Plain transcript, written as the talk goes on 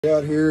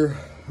Out here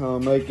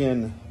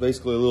making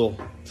basically a little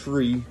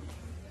tree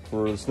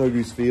for the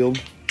Snowgoose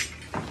field.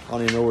 I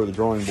don't even know where the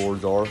drawing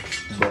boards are,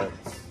 but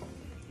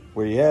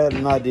we had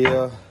an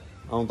idea.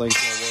 I don't think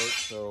it's gonna work,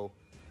 so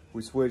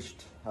we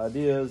switched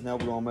ideas. Now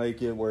we're gonna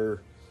make it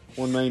where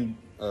one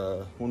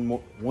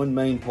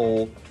main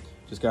pole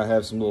just gotta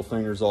have some little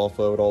fingers off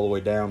of it all the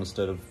way down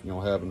instead of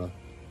having a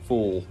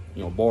full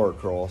bar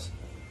across.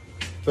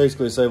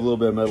 Basically save a little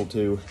bit of metal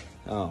too.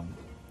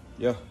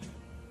 Yeah.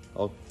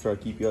 I'll try to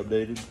keep you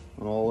updated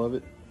on all of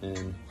it.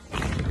 And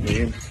me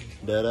and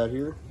Dad out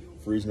here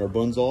freezing our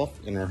buns off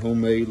in our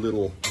homemade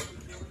little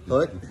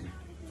hut,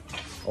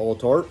 all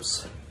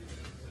tarps.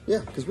 Yeah,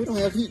 because we don't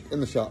have heat in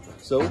the shop.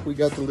 So we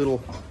got the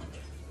little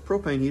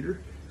propane heater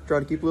to try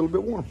to keep a little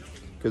bit warm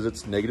because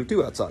it's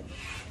 -2 outside.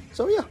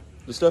 So yeah,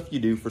 the stuff you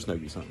do for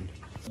Snowgoose hunting.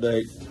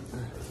 Today,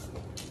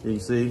 you can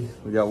see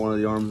we got one of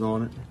the arms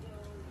on it.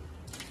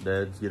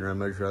 Dad's getting around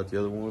to measure out the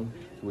other one.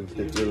 So we can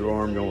stick the other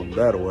arm going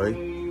that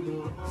way.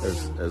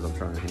 As I'm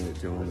trying to hand it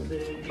to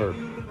him, or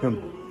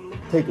him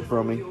take it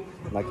from me,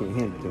 and I can't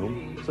hand it to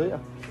him. So yeah,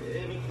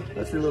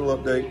 that's your little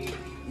update.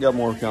 Got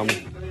more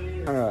coming.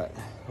 All right,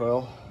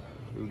 well,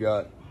 we've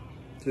got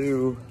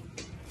two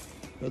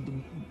of the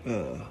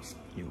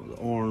the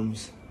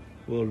arms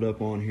welded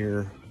up on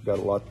here. Got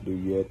a lot to do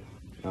yet.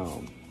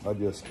 I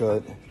just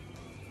cut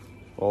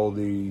all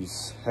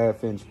these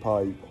 1/2-inch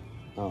pipe,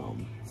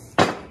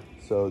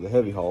 so the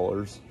heavy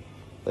haulers,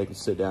 they can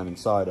sit down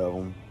inside of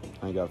them.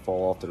 I ain't got to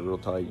fall off. They're real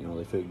tight,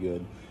 they fit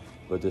good.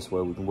 But this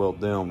way we can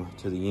weld them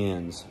to the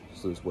ends,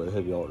 so this way the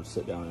heavy haulers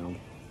sit down in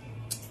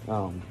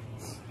them.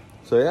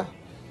 So yeah,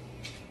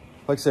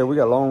 like I said, we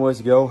got a long ways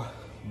to go,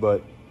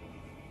 but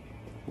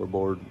we're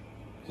bored.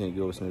 Can't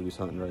go Snowgoose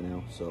hunting right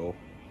now, so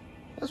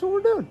that's what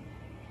we're doing.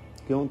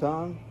 Killing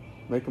time,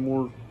 making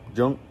more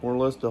junk, more or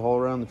less, to haul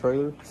around the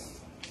trailer.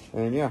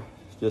 And yeah,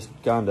 just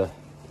kind of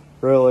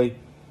really,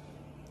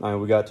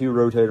 we got 2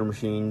 rotator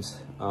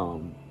machines.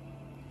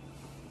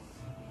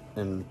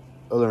 And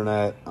other than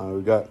that,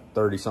 we got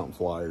 30-something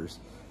flyers.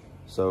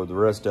 So the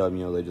rest of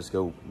them, they just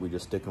go, we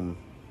just stick them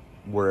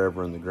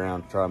wherever in the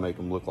ground, try to make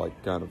them look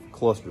like kind of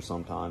cluster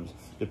sometimes,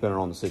 depending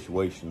on the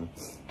situation.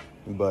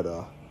 But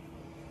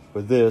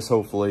with this,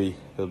 hopefully,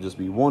 it'll just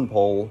be one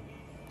pole,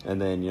 and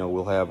then,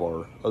 we'll have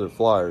our other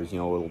flyers,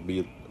 it'll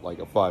be like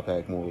a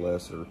 5-pack more or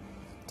less, or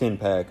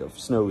 10-pack of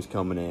snows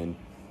coming in,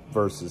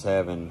 versus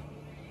having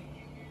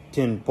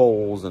 10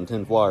 poles and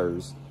 10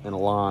 flyers in a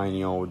line,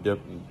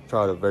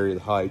 try to vary the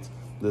heights.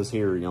 This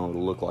here, it'll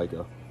look like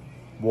a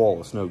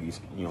wall of Snowgoose,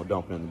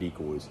 dumping in the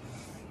decoys.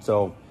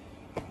 So,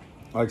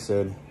 like I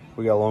said,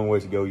 we got a long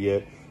ways to go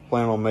yet.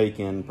 Plan on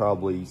making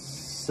probably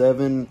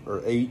 7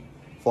 or 8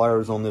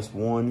 flyers on this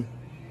one.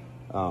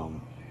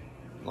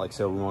 Like I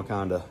said, we're gonna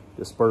kind of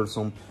disperse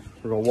them.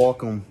 We're gonna walk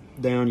them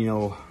down,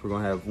 we're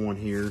gonna have one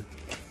here,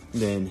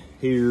 and then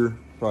here,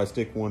 probably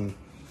stick one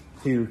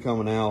here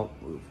coming out,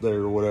 or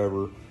there, or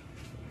whatever.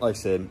 Like I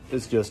said,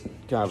 it's just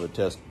kind of a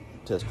test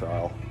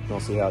trial. We'll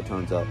see how it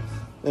turns out.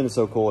 And it's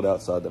so cold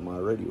outside that my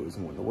radio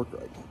isn't wanting to work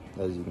right.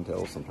 As you can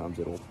tell, sometimes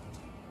it'll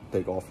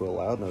take off real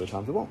loud, and other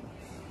times it won't.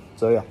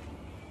 So yeah,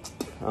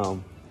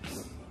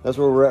 that's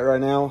where we're at right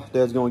now.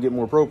 Dad's gonna get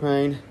more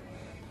propane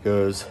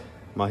because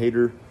my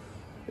heater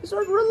is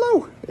starting to run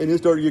low, and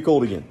it's starting to get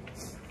cold again.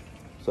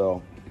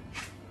 So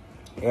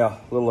yeah,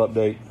 little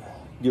update.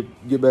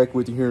 Get back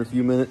with you here in a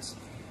few minutes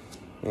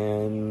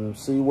and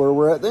see where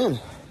we're at then.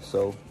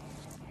 So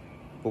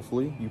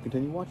hopefully you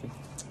continue watching.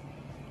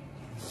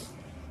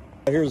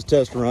 Here's a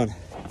test run.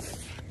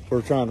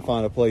 We're trying to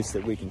find a place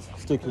that we can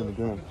stick it in the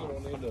ground.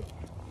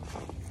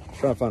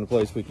 Trying to find a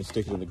place we can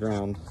stick it in the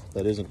ground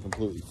that isn't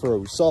completely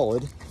froze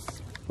solid.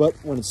 But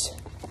when it's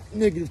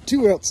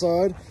 -2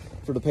 outside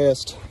for the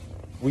past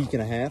week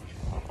and a half,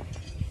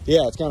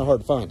 yeah, it's kind of hard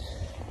to find.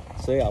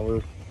 So yeah,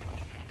 we're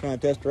trying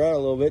to test her out a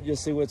little bit,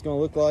 just see what it's going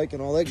to look like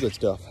and all that good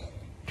stuff.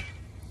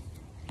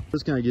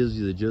 This kind of gives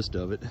you the gist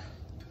of it.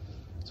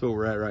 That's where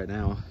we're at right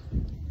now.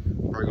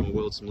 Probably gonna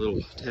weld some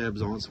little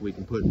tabs on it so we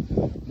can put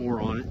more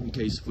on it in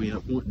case if we end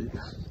up wanting it.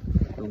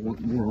 Don't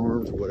want more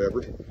arms or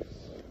whatever.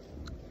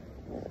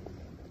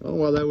 Oh,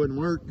 well, that wouldn't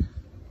work.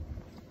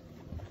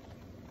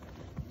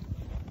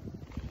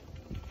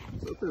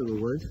 It's up there a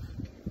little way.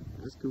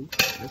 That's cool.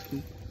 That's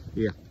cool.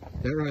 Yeah,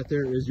 that right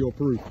there is your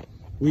proof.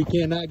 We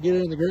cannot get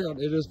it in the ground.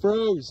 It is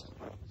froze.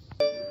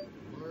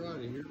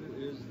 Alrighty, here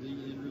is the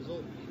end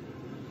result.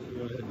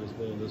 Go ahead and just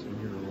fold this one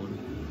here on.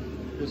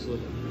 This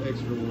little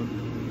extra one.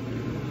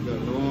 Got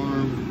an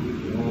arm,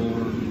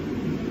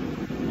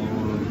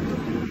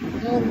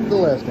 and the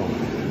last arm.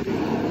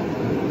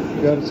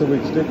 Got it so we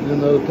can stick it in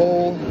the other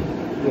pole.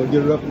 We'll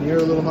get it up in the air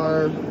a little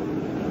higher.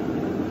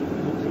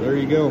 So there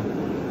you go.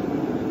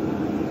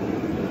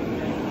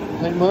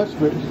 Ain't much,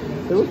 but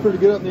it looks pretty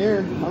good up in the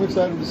air. I'm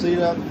excited to see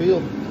it out in the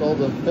field with all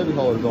the heavy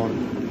haulers on it.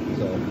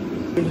 So,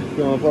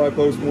 gonna probably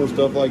post more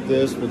stuff like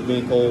this with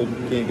being cold.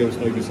 Can't go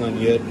Snowgoose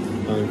hunting yet.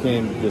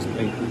 Can just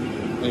ain't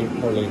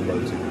hardly any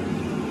birds.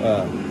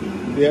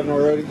 If you haven't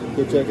already,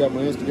 go check out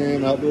my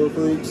Instagram, Outdoor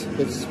Fruits.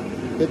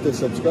 Hit the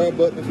subscribe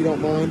button if you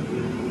don't mind.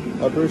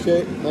 I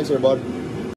appreciate it. Thanks, everybody.